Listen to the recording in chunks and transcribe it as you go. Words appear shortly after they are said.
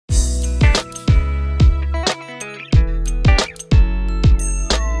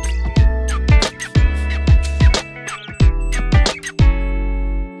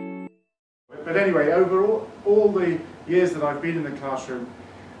anyway, over all the years that I've been in the classroom,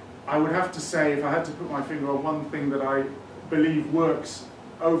 I would have to say, if I had to put my finger on one thing that I believe works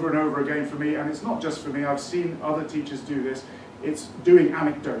over and over again for me, and it's not just for me, I've seen other teachers do this, it's doing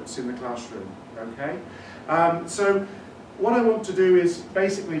anecdotes in the classroom, okay? So what I want to do is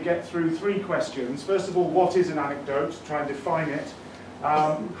basically get through 3 questions. First of all, what is an anecdote? Try and define it.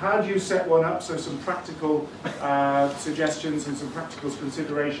 How do you set one up? So some practical suggestions and some practical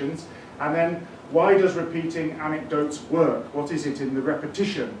considerations. And then, why does repeating anecdotes work? What is it in the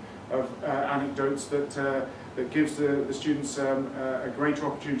repetition of anecdotes that gives the students a greater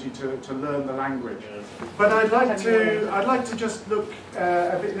opportunity to learn the language? But I'd like to just look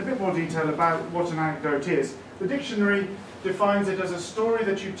in a bit more detail about what an anecdote is. The dictionary defines it as a story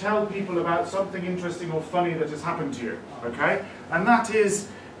that you tell people about something interesting or funny that has happened to you, okay? And that is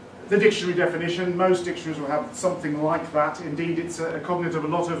the dictionary definition. Most dictionaries will have something like that. Indeed, it's a cognate of a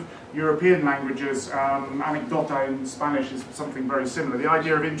lot of European languages. Anecdota in Spanish is something very similar. The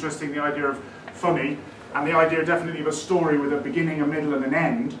idea of interesting, the idea of funny, and the idea definitely of a story with a beginning, a middle, and an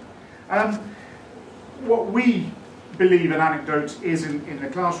end. What we believe an anecdote is in the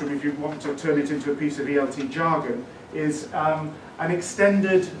classroom, if you want to turn it into a piece of ELT jargon, is an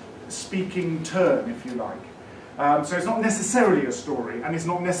extended speaking turn, if you like. So it's not necessarily a story, and it's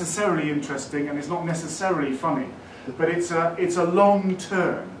not necessarily interesting, and it's not necessarily funny, but it's a long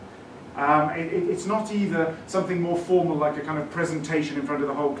turn. It's not either something more formal, like a kind of presentation in front of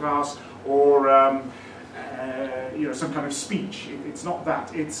the whole class, or you know, some kind of speech. It's not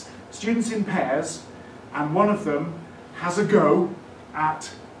that. It's students in pairs, and one of them has a go at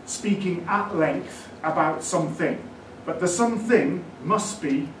speaking at length about something. But the something must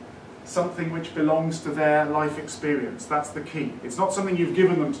be something which belongs to their life experience. That's the key. It's not something you've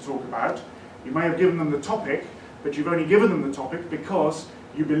given them to talk about. You may have given them the topic, but you've only given them the topic because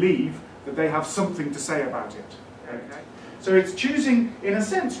you believe that they have something to say about it. Okay? So it's choosing, in a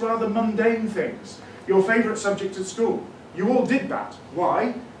sense, rather mundane things. Your favourite subject at school. You all did that.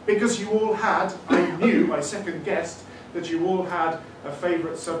 Why? Because you all had, I second guessed, that you all had a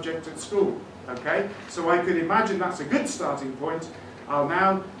favourite subject at school. Okay? So I could imagine that's a good starting point. I'll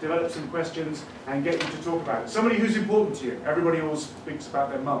now develop some questions and get you to talk about it. Somebody who's important to you. Everybody always speaks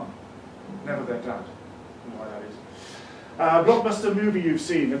about their mum, never their dad. I don't know why that is. Blockbuster movie you've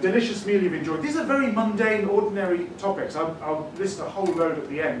seen, a delicious meal you've enjoyed. These are very mundane, ordinary topics. I'll list a whole load at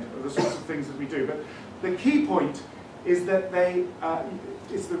the end of the sorts of things that we do. But the key point is that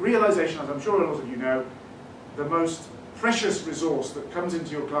it's the realization, as I'm sure a lot of you know, the most precious resource that comes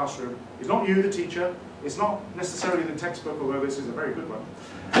into your classroom is not you, the teacher. It's not necessarily the textbook, although this is a very good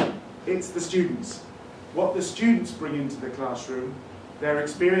one. It's the students. What the students bring into the classroom, their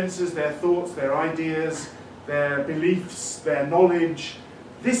experiences, their thoughts, their ideas, their beliefs, their knowledge.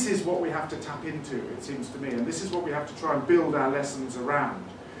 This is what we have to tap into, it seems to me, and this is what we have to try and build our lessons around.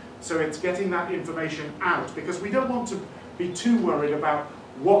 So it's getting that information out, because we don't want to be too worried about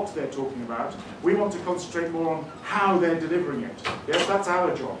what they're talking about. We want to concentrate more on how they're delivering it. Yes, that's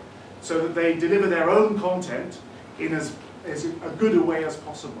our job. So that they deliver their own content in as a good a way as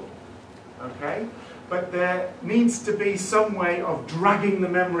possible. Okay? But there needs to be some way of dragging the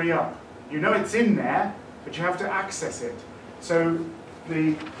memory up. You know it's in there, but you have to access it. So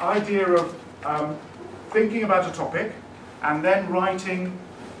the idea of thinking about a topic and then writing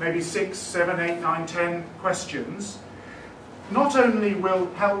maybe 6, 7, 8, 9, 10 questions not only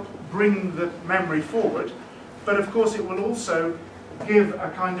will help bring the memory forward, but of course it will also give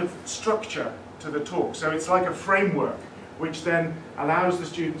a kind of structure to the talk. So it's like a framework, which then allows the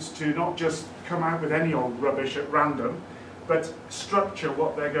students to not just come out with any old rubbish at random, but structure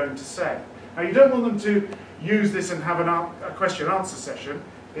what they're going to say. Now you don't want them to use this and have a question-answer session.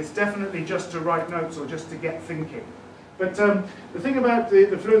 It's definitely just to write notes or just to get thinking. But the thing about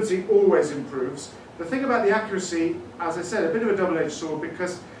the fluency always improves. The thing about the accuracy, as I said, a bit of a double-edged sword,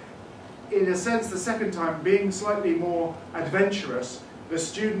 because in a sense, the second time, being slightly more adventurous, the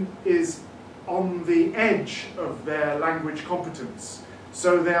student is on the edge of their language competence.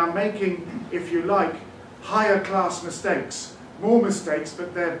 So they are making, if you like, higher class mistakes. More mistakes,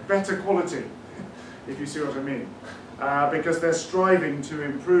 but they're better quality, if you see what I mean. Because they're striving to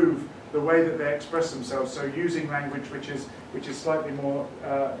improve the way that they express themselves, so using language which is slightly more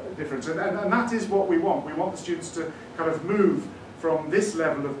different. And that is what we want. We want the students to kind of move from this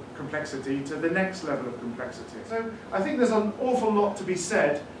level of complexity to the next level of complexity. So I think there's an awful lot to be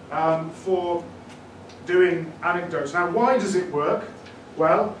said for doing anecdotes. Now, why does it work?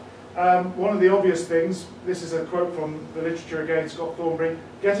 Well, one of the obvious things, this is a quote from the literature again, Scott Thornbury,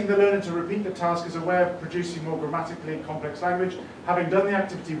 getting the learner to repeat the task is a way of producing more grammatically complex language. Having done the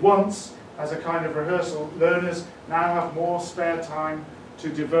activity once, as a kind of rehearsal, learners now have more spare time to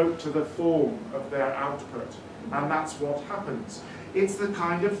devote to the form of their output. And that's what happens. It's the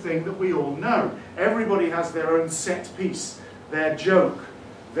kind of thing that we all know. Everybody has their own set piece, their joke,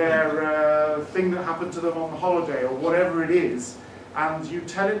 their thing that happened to them on holiday or whatever it is. And you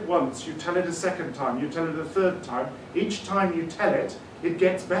tell it once, you tell it a second time, you tell it a third time. Each time you tell it, it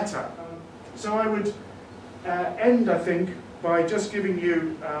gets better. So I would end, I think, by just giving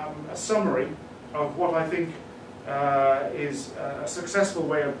you a summary of what I think is a successful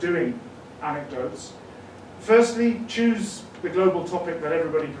way of doing anecdotes. Firstly, choose the global topic that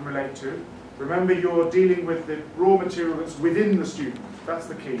everybody can relate to. Remember, you're dealing with the raw material that's within the student. That's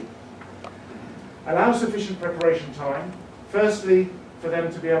the key. Allow sufficient preparation time. Firstly, for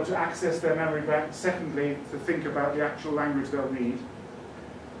them to be able to access their memory bank. Secondly, to think about the actual language they'll need.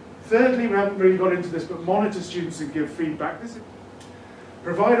 Thirdly, we haven't really got into this, but monitor students and give feedback.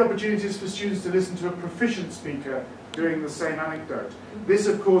 Provide opportunities for students to listen to a proficient speaker doing the same anecdote. This,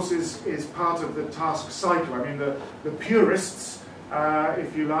 of course, is part of the task cycle. I mean, the purists,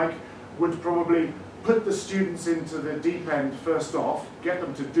 if you like, would probably put the students into the deep end first off, get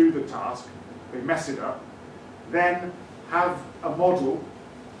them to do the task, they mess it up, then have a model,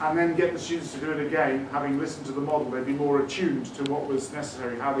 and then get the students to do it again. Having listened to the model, they'd be more attuned to what was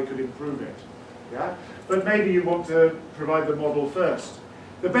necessary, how they could improve it. Yeah? But maybe you want to provide the model first.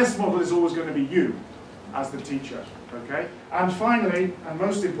 The best model is always going to be you, as the teacher. Okay? And finally, and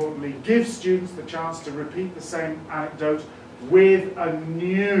most importantly, give students the chance to repeat the same anecdote with a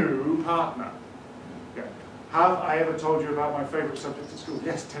new partner. Okay. Have I ever told you about my favourite subject at school?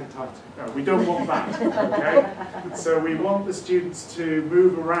 Yes, 10 times. No, we don't want that. Okay? So we want the students to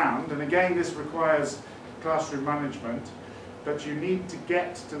move around, and again, this requires classroom management, but you need to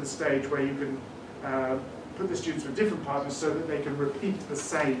get to the stage where you can put the students with different partners so that they can repeat the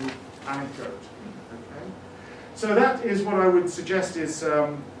same anecdote. Okay? So that is what I would suggest is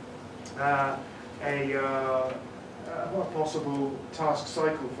a possible task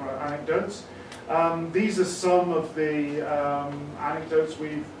cycle for anecdotes. These are some of the anecdotes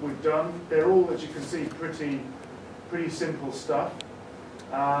we've done. They're all, as you can see, pretty simple stuff.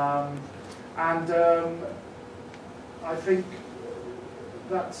 I think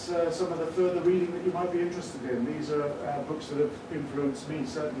that's some of the further reading that you might be interested in. These are books that have influenced me,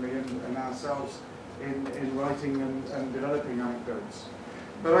 certainly, and ourselves in writing and developing anecdotes.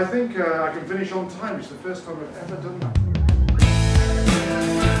 But I think I can finish on time. It's the first time I've ever done that.